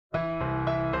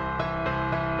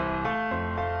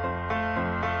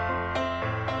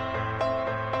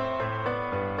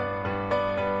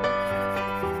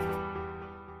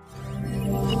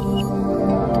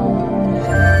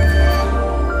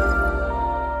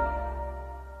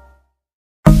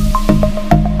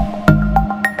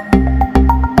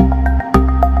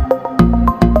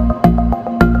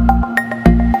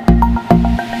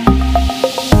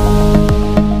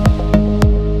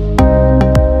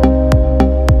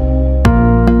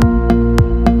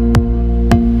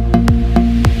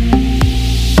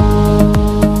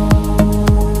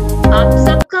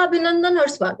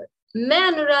स्वागत। मैं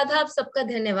अनुराधा आप सबका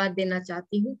धन्यवाद देना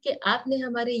चाहती हूँ कि आपने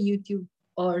हमारे YouTube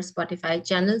और Spotify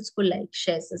चैनल्स को लाइक,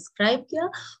 शेयर, सब्सक्राइब किया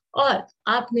और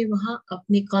आपने वहां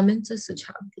अपने कमेंट्स और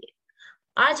सुझाव दिए।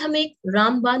 आज हम एक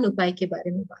रामबाण उपाय के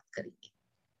बारे में बात करेंगे,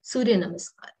 सूर्य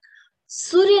नमस्कार।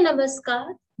 सूर्य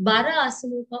नमस्कार 12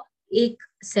 आसनों का एक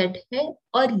सेट है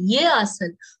और ये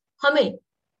आसन हमें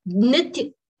नित्य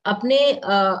अपने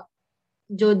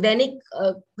जो दैनिक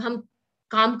हम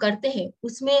काम करते हैं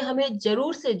उसमें हमें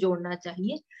जरूर से जोड़ना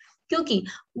चाहिए, क्योंकि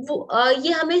वो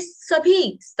ये हमें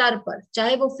सभी स्तर पर,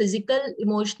 चाहे वो फिजिकल,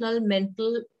 इमोशनल,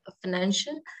 मेंटल,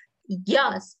 फाइनेंशियल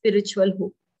या स्पिरिचुअल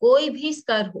हो, कोई भी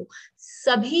स्तर हो,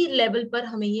 सभी लेवल पर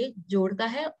हमें ये जोड़ता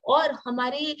है और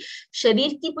हमारे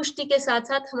शरीर की पुष्टि के साथ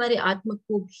साथ हमारे आत्मा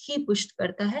को भी पुष्ट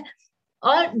करता है।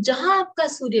 और जहां आपका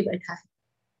सूर्य बैठा है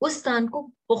उस स्थान को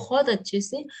बहुत अच्छे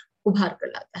से उभार कर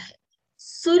लाता है।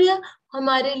 सूर्य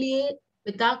हमारे लिए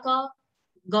पिता का,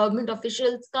 गवर्नमेंट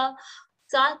ऑफिशियल्स का,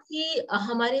 साथ ही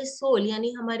हमारे सोल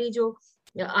यानी हमारी जो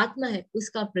आत्मा है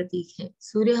उसका प्रतीक है।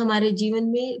 सूर्य हमारे जीवन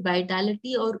में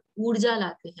वाइटैलिटी और ऊर्जा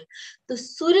लाते हैं। तो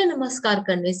सूर्य नमस्कार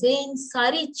करने से इन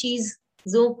सारी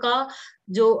चीजों का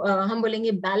जो हम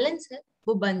बोलेंगे बैलेंस है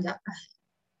वो बन जाता है।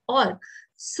 और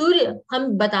सूर्य हम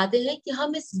बताते हैं कि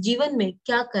हम इस जीवन में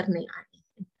क्या करने आए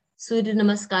हैं। सूर्य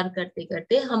नमस्कार करते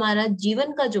करते हमारा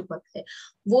जीवन का जो पथ है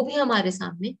वो भी हमारे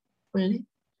सामने खुलने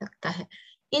लगता है।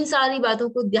 इन सारी बातों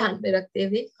को ध्यान में रखते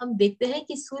हुए हम देखते हैं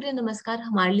कि सूर्य नमस्कार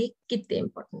हमारे लिए कितने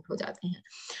इंपॉर्टेंट हो जाते हैं।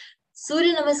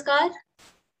 सूर्य नमस्कार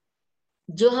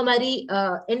जो हमारी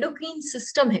एंडोक्रीन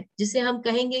सिस्टम है, जिसे हम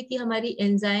कहेंगे कि हमारी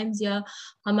एंजाइम्स या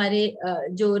हमारे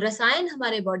जो रसायन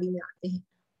हमारे बॉडी में आते हैं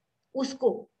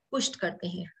उसको पुष्ट करते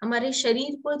हैं। हमारे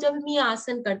शरीर को जब हम ये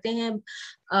आसन करते हैं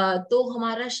तो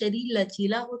हमारा शरीर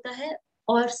लचीला होता है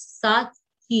और साथ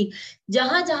ही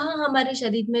जहां जहां हमारे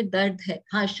शरीर में दर्द है,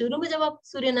 हाँ शुरू में जब आप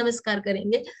सूर्य नमस्कार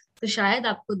करेंगे तो शायद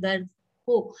आपको दर्द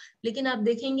हो, लेकिन आप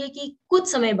देखेंगे कि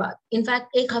कुछ समय बाद,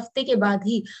 इनफैक्ट एक हफ्ते के बाद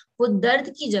ही वो दर्द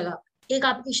की जगह एक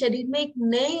आपके शरीर में एक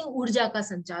नई ऊर्जा का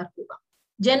संचार होगा।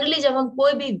 जनरली जब हम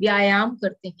कोई भी व्यायाम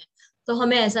करते हैं तो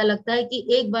हमें ऐसा लगता है कि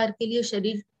एक बार के लिए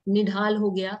शरीर निढाल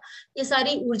हो गया, ये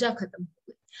सारी ऊर्जा खत्म हो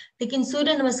गई। लेकिन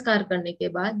सूर्य नमस्कार करने के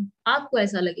बाद आपको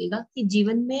ऐसा लगेगा कि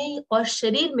जीवन में और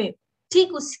शरीर में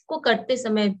ठीक उसको करते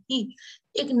समय भी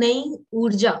एक नई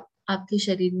ऊर्जा आपके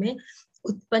शरीर में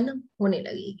उत्पन्न होने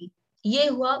लगेगी। ये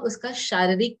हुआ उसका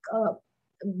शारीरिक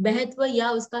महत्व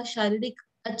या उसका शारीरिक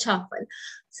अच्छा फल।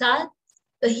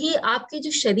 साथ ही आपके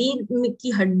जो शरीर की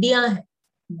हड्डियां हैं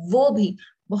वो भी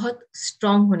बहुत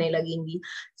स्ट्रांग होने लगेंगी।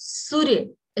 सूर्य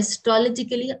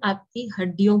एस्ट्रोलॉजिकली आपकी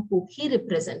हड्डियों को भी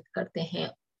रिप्रेजेंट करते हैं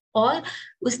और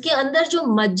उसके अंदर जो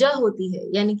मज्जा होती है,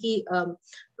 यानी कि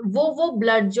वो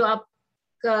ब्लड जो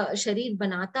आपका शरीर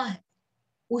बनाता है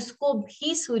उसको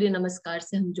भी सूर्य नमस्कार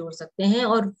से हम जोड़ सकते हैं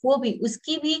और वो भी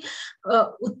उसकी भी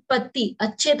उत्पत्ति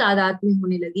अच्छे तादाद में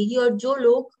होने लगेगी। और जो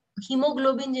लोग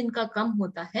हीमोग्लोबिन जिनका कम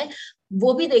होता है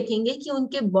वो भी देखेंगे कि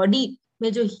उनके बॉडी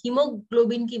में जो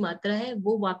हीमोग्लोबिन की मात्रा है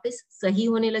वो वापस सही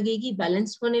होने लगेगी,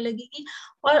 बैलेंस होने लगेगी।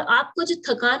 और आपको जो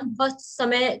थकान, बहुत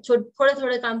समय थोड़े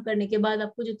थोड़े काम करने के बाद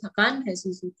आपको जो थकान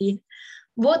महसूस होती है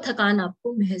वो थकान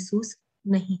आपको महसूस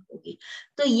नहीं होगी।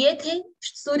 तो ये थे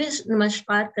सूर्य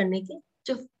नमस्कार करने के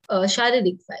जो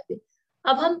शारीरिक फायदे।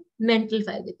 अब हम मेंटल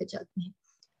फायदे पे चलते हैं।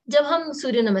 जब हम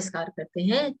सूर्य नमस्कार करते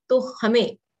हैं तो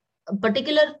हमें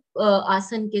पर्टिकुलर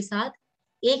आसन के साथ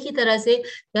एक ही तरह से,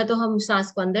 या तो हम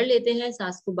सांस को अंदर लेते हैं,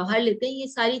 सांस को बाहर लेते हैं, ये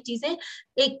सारी चीजें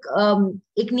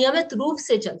एक नियमित रूप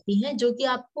से चलती हैं, जो कि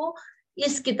आपको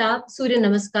इस किताब सूर्य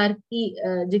नमस्कार की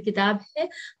जो किताब है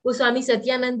वो स्वामी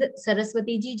सत्यानंद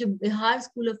सरस्वती जी जो बिहार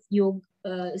स्कूल ऑफ योग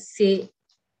से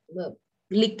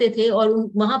लिखते थे और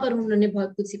वहां पर उन्होंने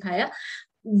बहुत कुछ सिखाया,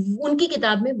 उनकी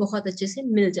किताब में बहुत अच्छे से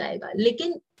मिल जाएगा।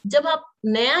 लेकिन जब आप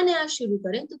नया नया शुरू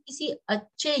करें तो किसी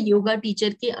अच्छे योगा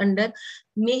टीचर के अंडर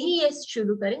में ही ये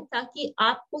शुरू करें, ताकि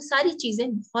आपको सारी चीजें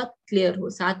बहुत क्लियर हो।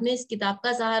 साथ में इस किताब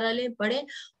का सहारा लें, पढ़ें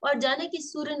और जाने कि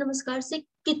सूर्य नमस्कार से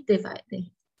कितने फायदे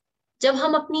हैं। जब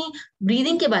हम अपनी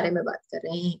ब्रीदिंग के बारे में बात कर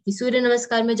रहे हैं कि सूर्य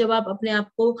नमस्कार में जब आप अपने आप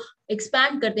को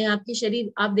एक्सपैंड करते हैं, आपके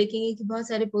शरीर, आप देखेंगे कि बहुत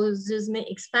सारे पोजेस में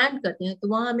एक्सपैंड करते हैं तो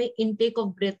वहां हमें इनटेक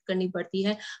ऑफ ब्रेथ करनी पड़ती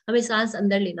है, हमें सांस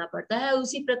अंदर लेना पड़ता है।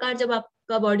 उसी प्रकार जब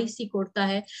आपका बॉडी सिकोड़ता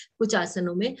है कुछ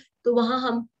आसनों में तो वहां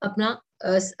हम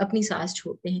अपनी सांस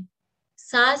छोड़ते हैं।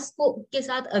 सांस को के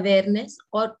साथ अवेयरनेस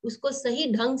और उसको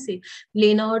सही ढंग से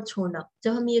लेना और छोड़ना,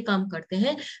 जब हम ये काम करते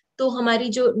हैं तो हमारी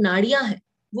जो नाड़ियां हैं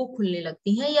वो खुलने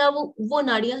लगती हैं या वो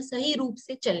नाड़ियां सही रूप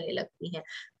से चलने लगती हैं,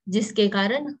 जिसके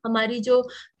कारण हमारी जो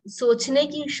सोचने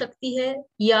की शक्ति है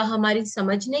या हमारी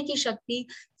समझने की शक्ति,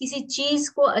 किसी चीज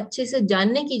को अच्छे से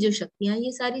जानने की जो शक्तियां,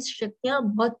 ये सारी शक्तियां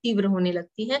बहुत तीव्र होने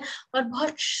लगती हैं और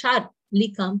बहुत शार्पली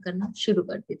काम करना शुरू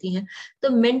कर देती हैं। तो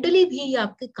मेंटली भी ये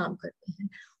आपके काम करते हैं।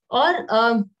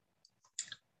 और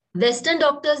वेस्टर्न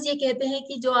डॉक्टर्स ये कहते हैं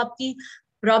कि जो आपकी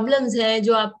प्रॉब्लम्स है,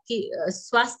 जो आपकी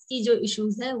स्वास्थ्य की जो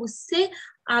इश्यूज है, उससे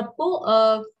आपको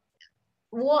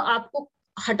वो आपको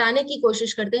हटाने की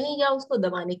कोशिश करते हैं या उसको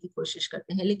दबाने की कोशिश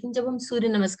करते हैं। लेकिन जब हम सूर्य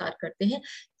नमस्कार करते हैं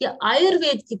या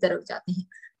आयुर्वेद की तरफ जाते हैं,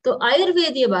 तो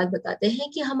आयुर्वेद ये बात बताते हैं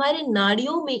कि हमारे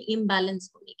नाड़ियों में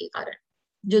इम्बैलेंस होने के कारण,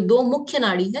 जो दो मुख्य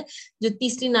नाड़ी है, जो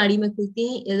तीसरी नाड़ी में खुलती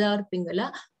है, इदा और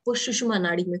पिंगला, वो सुषुम्ना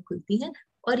नाड़ी में खुलती है।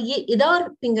 और ये इदा और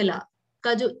पिंगला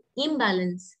का जो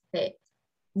इम्बैलेंस है,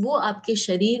 वो आपके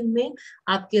शरीर में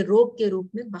आपके रोग के रूप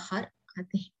में बाहर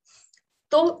आते हैं।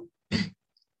 तो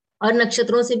और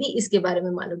नक्षत्रों से भी इसके बारे में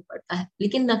मालूम पड़ता है।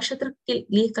 लेकिन नक्षत्र के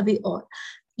लिए कभी और,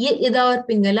 ये इदा और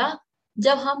पिंगला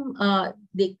जब हम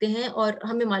देखते हैं और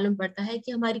हमें मालूम पड़ता है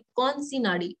कि हमारी कौन सी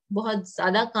नाड़ी बहुत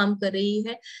ज्यादा काम कर रही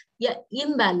है या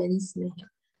इम्बैलेंस में है,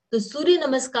 तो सूर्य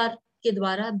नमस्कार के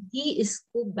द्वारा भी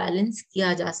इसको बैलेंस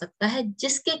किया जा सकता है,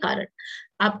 जिसके कारण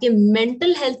आपके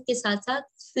मेंटल हेल्थ के साथ साथ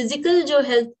फिजिकल जो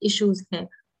हेल्थ इश्यूज हैं,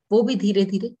 वो भी धीरे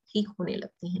धीरे ठीक होने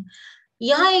लगते हैं।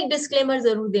 यहाँ एक डिस्क्लेमर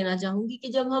जरूर देना चाहूंगी कि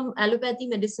जब हम एलोपैथी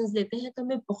मेडिसिन लेते हैं तो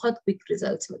हमें बहुत क्विक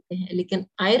रिजल्ट्स मिलते हैं, लेकिन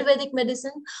आयुर्वेदिक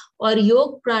मेडिसिन और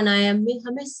योग प्राणायाम में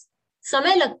हमें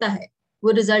समय लगता है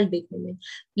वो रिजल्ट देखने में,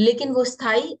 लेकिन वो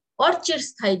स्थायी और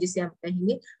चिरस्थायी जिसे हम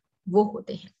कहेंगे, वो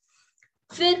होते हैं।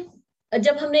 फिर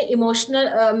जब हमने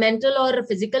इमोशनल, मेंटल और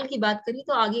फिजिकल की बात करी,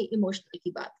 तो आगे इमोशनल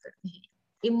की बात करते हैं।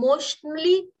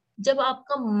 इमोशनली जब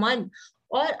आपका मन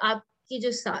और आपकी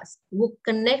जो सांस वो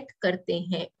कनेक्ट करते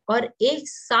हैं और एक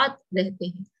साथ रहते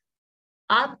हैं,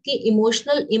 आपके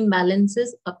इमोशनल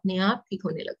इम्बैलेंसेस अपने आप ठीक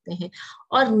होने लगते हैं।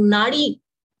 और नाड़ी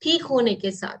ठीक होने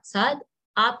के साथ साथ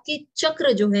आपके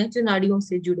चक्र जो है, जो नाड़ियों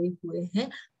से जुड़े हुए हैं,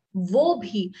 वो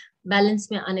भी बैलेंस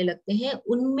में आने लगते हैं,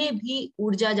 उनमें भी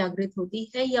ऊर्जा जागृत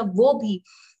होती है या वो भी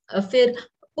फिर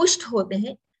पुष्ट होते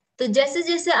हैं। तो जैसे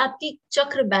जैसे आपकी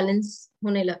चक्र बैलेंस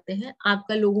होने लगते हैं,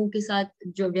 आपका लोगों के साथ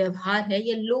जो व्यवहार है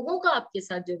या लोगों का आपके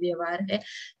साथ जो व्यवहार है,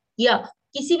 या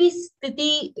किसी भी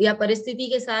स्थिति या परिस्थिति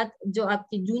के साथ जो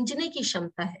आपकी जूझने की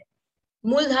क्षमता है,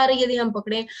 मूलधारा यदि हम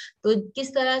पकड़ें, तो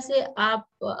किस तरह से आप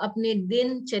अपने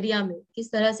दिनचर्या में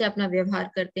किस तरह से अपना व्यवहार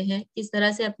करते हैं, किस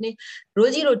तरह से अपने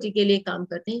रोजी रोटी के लिए काम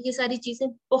करते हैं, ये सारी चीजें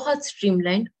बहुत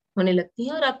स्ट्रीमलाइंड होने लगती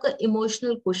हैं और आपका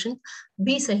इमोशनल क्वेश्चन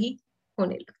भी सही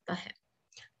होने लगता है।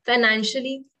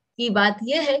 फाइनेंशियली की बात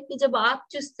यह है कि जब आप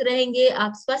चुस्त रहेंगे,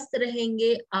 आप स्वस्थ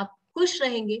रहेंगे, आप खुश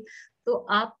रहेंगे, तो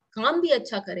आप काम भी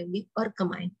अच्छा करेंगे और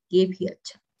कमाएंगे भी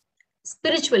अच्छा।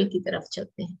 स्पिरिचुअल की तरफ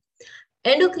चलते हैं।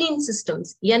 एंडोक्रीन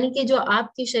सिस्टम्स, यानी कि जो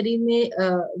आपके शरीर में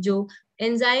जो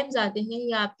एंजाइम्स आते हैं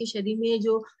या आपके शरीर में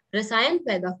जो रसायन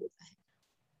पैदा होता है,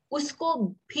 उसको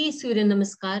भी सूर्य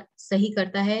नमस्कार सही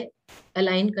करता है,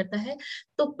 अलाइन करता है।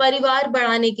 तो परिवार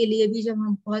बढ़ाने के लिए भी जब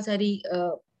हम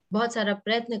बहुत सारा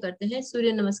प्रयत्न करते हैं,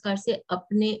 सूर्य नमस्कार से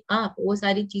अपने आप वो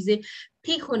सारी चीजें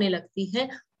ठीक होने लगती है।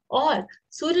 और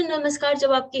सूर्य नमस्कार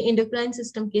जब आपके एंडोक्राइन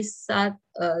सिस्टम के साथ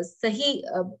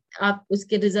आप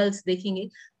उसके रिजल्ट्स देखेंगे,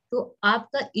 तो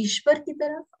आपका ईश्वर की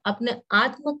तरफ, अपने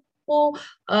आत्म को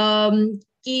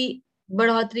की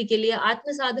बढ़ोतरी के लिए,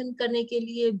 आत्म साधन करने के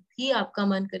लिए भी आपका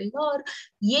मन करेगा, और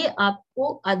ये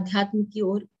आपको अध्यात्म की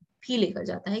ओर भी लेकर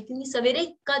जाता है। क्योंकि सवेरे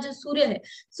का जो सूर्य है,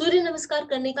 सूर्य नमस्कार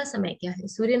करने का समय क्या है?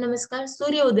 सूर्य नमस्कार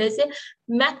सूर्योदय से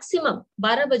मैक्सिमम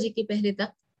 12 बजे के पहले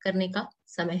तक करने का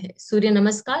समय है। सूर्य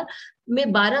नमस्कार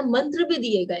में 12 मंत्र भी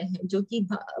दिए गए हैं, जो कि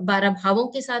 12 भावों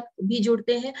के साथ भी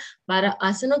जुड़ते हैं, 12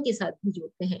 आसनों के साथ भी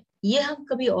जुड़ते हैं। ये हम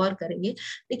कभी और करेंगे,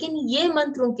 लेकिन ये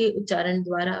मंत्रों के उच्चारण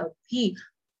द्वारा भी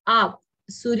आप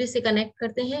सूर्य से कनेक्ट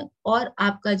करते हैं और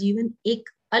आपका जीवन एक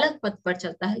अलग पथ पर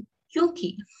चलता है।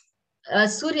 क्योंकि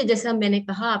सूर्य, जैसा मैंने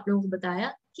कहा, आप लोगों को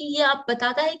बताया कि ये आप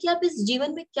बताता है कि आप इस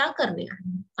जीवन में क्या करने आए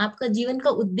हैं, आपका जीवन का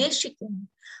उद्देश्य क्या है,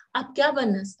 आप क्या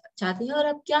बनना चाहते हैं और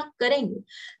आप क्या करेंगे।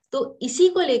 तो इसी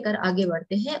को लेकर आगे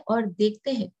बढ़ते हैं और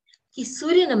देखते हैं कि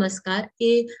सूर्य नमस्कार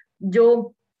के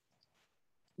जो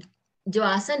जो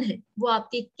आसन है, वो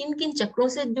आपके किन किन चक्रों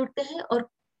से जुड़ते हैं और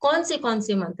कौन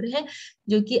से मंत्र हैं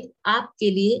जो कि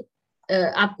आपके लिए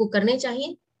आपको करने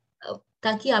चाहिए,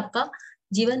 ताकि आपका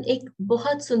जीवन एक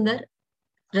बहुत सुंदर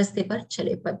रास्ते पर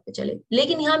चले, पद पे चले।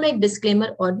 लेकिन यहाँ मैं एक डिस्क्लेमर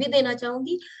और भी देना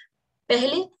चाहूंगी।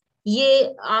 पहले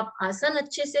ये आप आसन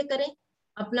अच्छे से करें,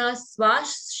 अपना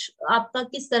श्वास आपका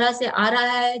किस तरह से आ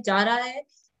रहा है, जा रहा है,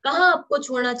 कहाँ आपको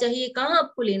छोड़ना चाहिए, कहाँ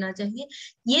आपको लेना चाहिए,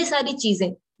 ये सारी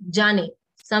चीजें जाने,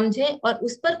 समझें और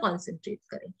उस पर कॉन्सेंट्रेट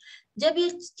करें। जब ये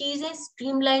चीजें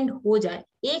स्ट्रीमलाइंड हो जाए,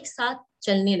 एक साथ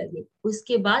चलने लगे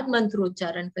उसके बाद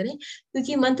मंत्रोच्चारण करें,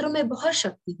 क्योंकि मंत्रों में बहुत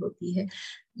शक्ति होती है।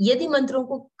 यदि मंत्रों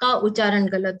को का उच्चारण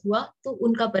गलत हुआ तो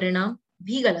उनका परिणाम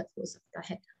भी गलत हो सकता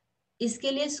है।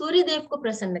 इसके लिए सूर्य देव को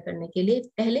प्रसन्न करने के लिए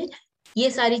पहले ये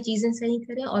सारी चीजें सही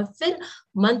करें और फिर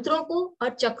मंत्रों को और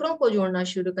चक्रों को जोड़ना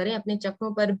शुरू करें, अपने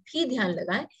चक्रों पर भी ध्यान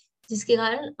लगाएं, जिसके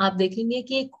कारण आप देखेंगे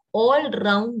कि एक all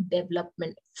round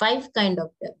development, 5 kind of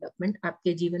development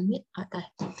आपके जीवन में आता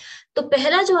है। तो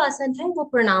पहला जो आसन है वो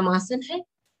प्रणाम आसन है,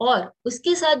 और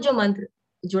उसके साथ जो मंत्र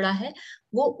जुड़ा है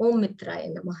वो ओम मित्राय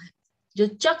नमः है। जो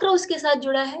चक्र उसके साथ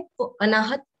जुड़ा है वो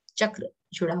अनाहत चक्र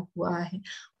जुड़ा हुआ है,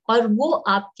 और वो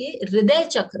आपके हृदय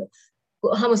चक्र,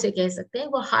 हम उसे कह सकते हैं,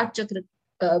 वो हार्ट चक्र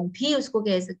भी उसको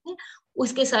कह सकते हैं,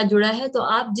 उसके साथ जुड़ा है। तो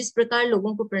आप जिस प्रकार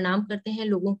लोगों को प्रणाम करते हैं,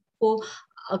 लोगों को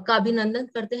का अभिनंदन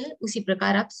करते हैं, उसी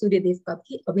प्रकार आप सूर्य देव का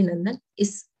भी अभिनंदन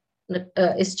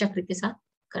इस चक्र के साथ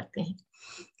करते हैं।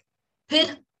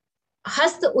 फिर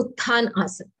हस्त उत्थान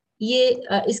आसन, ये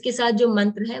इसके साथ जो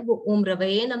मंत्र है वो ओम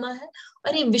रवये नमः है,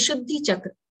 और ये विशुद्धि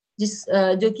चक्र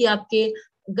जो कि आपके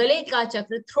गले का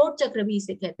चक्र, थ्रोट चक्र भी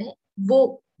इसे कहते हैं,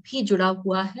 वो भी जुड़ा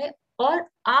हुआ है। और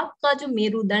आपका जो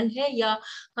मेरुदंड है, या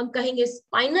हम कहेंगे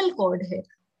स्पाइनल कॉर्ड है,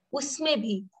 उसमें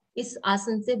भी इस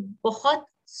आसन से बहुत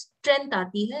स्ट्रेंथ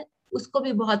आती है, उसको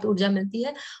भी बहुत ऊर्जा मिलती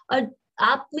है, और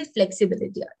आप में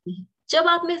फ्लेक्सिबिलिटी आती है। जब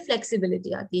आप में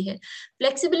फ्लेक्सिबिलिटी आती है,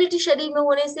 फ्लेक्सिबिलिटी शरीर में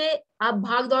होने से आप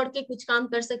भाग दौड़ के कुछ काम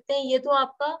कर सकते हैं। ये तो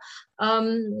आपका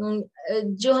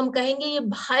जो हम कहेंगे ये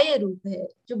बाह्य रूप है,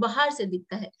 जो बाहर से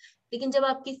दिखता है। लेकिन जब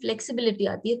आपकी फ्लेक्सिबिलिटी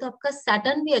आती है तो आपका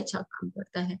सैटर्न भी अच्छा काम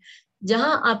करता है।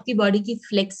 जहां आपकी बॉडी की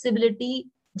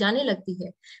फ्लेक्सिबिलिटी जाने लगती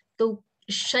है तो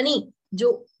शनि,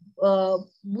 जो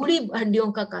बूढ़ी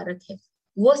हड्डियों का कारक है,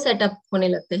 वो सेटअप होने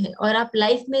लगते हैं, और आप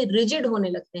लाइफ में रिजिड होने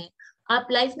लगते हैं। आप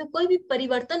लाइफ में कोई भी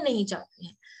परिवर्तन नहीं चाहते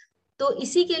हैं। तो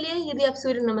इसी के लिए यदि आप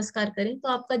सूर्य नमस्कार करें तो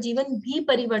आपका जीवन भी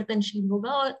परिवर्तनशील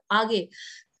होगा, और आगे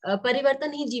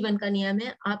परिवर्तन ही जीवन का नियम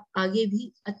है, आप आगे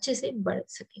भी अच्छे से बढ़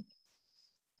सकेंगे।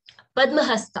 पद्म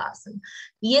हस्तासन,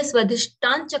 ये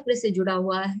स्वादिष्टान चक्र से जुड़ा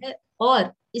हुआ है,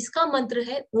 और इसका मंत्र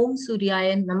है ओम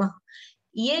सूर्याय नमः।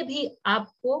 ये भी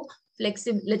आपको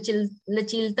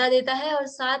लचीलता देता है, और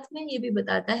साथ में ये भी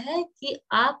बताता है कि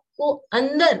आपको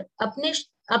अंदर अपने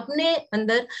अपने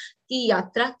अंदर की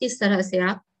यात्रा किस तरह से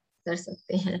आप कर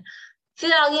सकते हैं।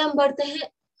 फिर आगे हम बढ़ते हैं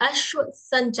अश्व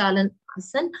संचालन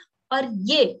आसन, और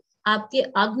ये आपके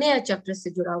आग्नेय चक्र से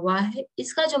जुड़ा हुआ है।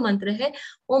 इसका जो मंत्र है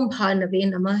ओम भानवे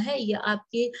नमः है। ये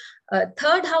आपके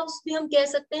थर्ड हाउस भी हम कह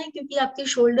सकते हैं, क्योंकि आपके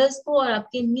शोल्डर्स को और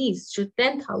आपके नीज, जो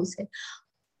 10th हाउस है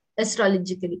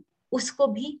एस्ट्रोलॉजिकली, उसको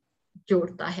भी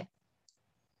जोड़ता है।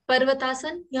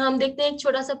 पर्वतासन, यहाँ हम देखते हैं एक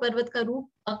छोटा सा पर्वत का रूप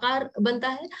आकार बनता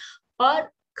है, और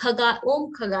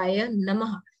ओम खगाय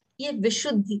नमः, ये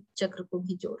विशुद्धि चक्र को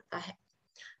भी जोड़ता है।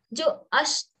 जो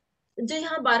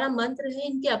यहाँ 12 मंत्र हैं,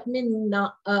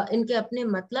 इनके अपने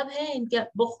मतलब हैं, इनके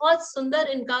बहुत सुंदर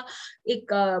इनका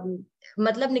एक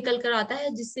मतलब निकल कर आता है,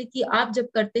 जिससे कि आप जब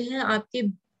करते हैं आपके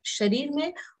शरीर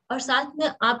में और साथ में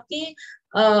आपके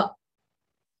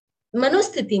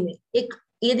मनोस्थिति में एक,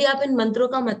 यदि आप इन मंत्रों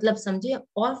का मतलब समझे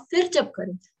और फिर जब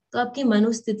करें तो आपकी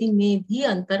मनोस्थिति में भी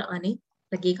अंतर आने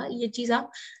लगेगा। ये चीज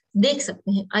आप देख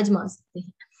सकते हैं, आजमा सकते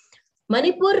हैं।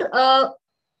 मणिपुर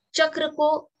चक्र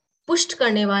को पुष्ट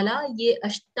करने वाला ये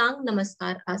अष्टांग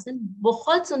नमस्कार आसन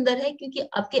बहुत सुंदर है, क्योंकि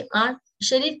आपके 8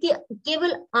 शरीर के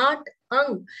केवल 8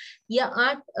 अंग या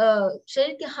 8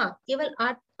 शरीर के, हाँ, केवल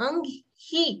 8 अंग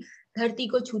ही धरती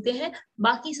को छूते हैं।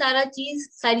 बाकी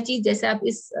सारी चीज जैसे आप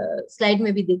इस स्लाइड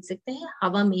में भी देख सकते हैं,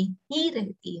 हवा में ही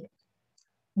रहती है।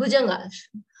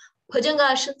 भुजंगासन,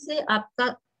 भुजंगासन से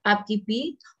आपकी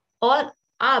पीठ और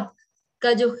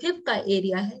आपका जो हिप का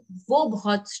एरिया है वो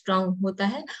बहुत स्ट्रांग होता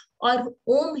है। और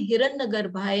ओम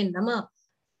हिरण्यगर्भाय नमः,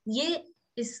 ये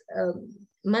इस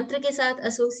मंत्र के साथ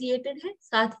एसोसिएटेड है।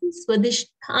 साथ ही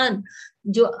स्वधिष्ठान,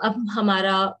 जो अब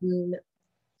हमारा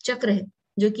चक्र है,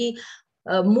 जो कि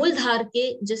मूलधार के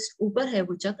जस्ट ऊपर है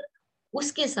वो चक्र,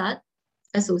 उसके साथ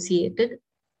एसोसिएटेड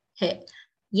है।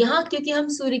 यहाँ क्योंकि हम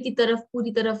सूर्य की तरफ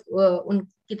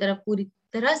उनकी तरफ पूरी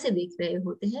तरह से देख रहे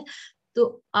होते हैं,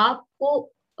 तो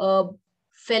आपको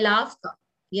फैलाव का,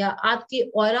 या आपके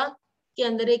ऑरा के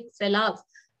अंदर एक फैलाव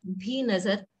भी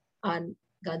नजर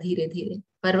आएगा धीरे धीरे।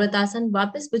 पर्वतासन,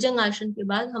 वापस भुजंगासन के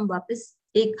बाद हम वापस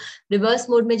एक रिवर्स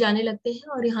मोड में जाने लगते हैं,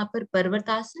 और यहाँ पर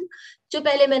पर्वतासन, जो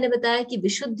पहले मैंने बताया कि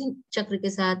विशुद्धि चक्र के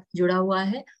साथ जुड़ा हुआ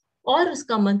है, और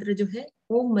उसका मंत्र जो है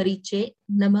ओम मरीचे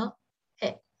नमः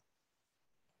है।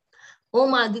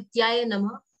 ओम आदित्याय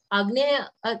नमः आग्नेय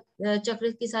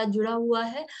चक्र के साथ जुड़ा हुआ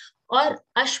है, और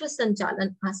अश्व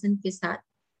संचालन आसन के साथ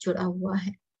जुड़ा हुआ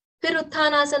है। फिर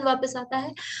उत्थान आसन वापस आता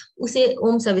है, उसे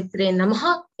ओम सवित्रे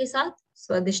नमः के साथ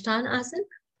स्वादिष्ठान आसन।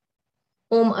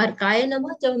 ओम अर्काय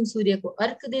नमः, जब हम सूर्य को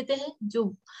अर्घ देते हैं,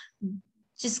 जो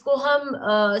जिसको हम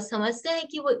समझते हैं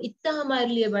कि वो इतना हमारे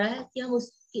लिए बड़ा है कि हम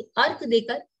उसकी अर्घ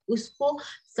देकर उसको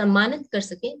सम्मानित कर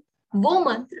सके, वो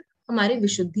मंत्र हमारे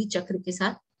विशुद्धि चक्र के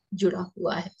साथ जुड़ा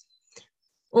हुआ है।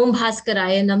 ओम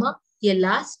भास्कराय नमः, ये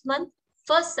लास्ट मंथ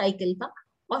फर्स्ट साइकिल का,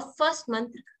 और फर्स्ट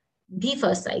मंत्र भी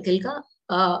फर्स्ट साइकिल का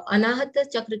अनाहत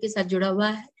चक्र के साथ जुड़ा हुआ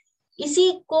है।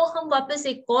 इसी को हम वापस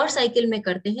एक और साइकिल में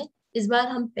करते हैं। इस बार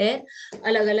हम पैर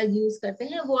अलग अलग यूज करते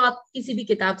हैं, वो आप किसी भी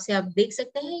किताब से आप देख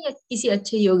सकते हैं या किसी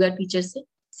अच्छे योगा टीचर से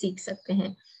सीख सकते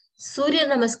हैं। सूर्य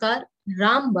नमस्कार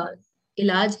रामबाण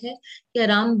इलाज है या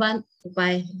रामबाण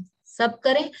उपाय है, सब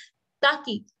करें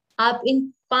ताकि आप इन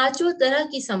पांचों तरह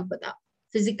की संपदा,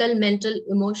 फिजिकल, मेंटल,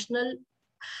 इमोशनल,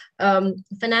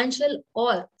 फाइनेंशियल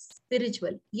और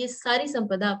स्पिरिचुअल, ये सारी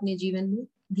संपदा अपने जीवन में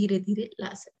धीरे धीरे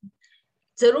ला सकें।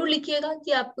 जरूर लिखिएगा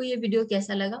कि आपको ये वीडियो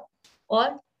कैसा लगा,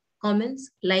 और कमेंट्स,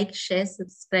 लाइक, शेयर,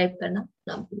 सब्सक्राइब करना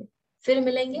ना भूलें। फिर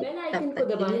मिलेंगे, बेल आइकन को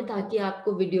दबाएं ताकि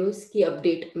आपको वीडियोस की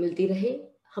अपडेट मिलती रहे।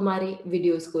 हमारे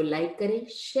वीडियोस को लाइक करें,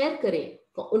 शेयर करें,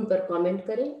 उन पर कमेंट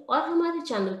करें और हमारे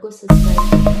चैनल को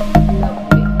सब्सक्राइब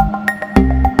करें।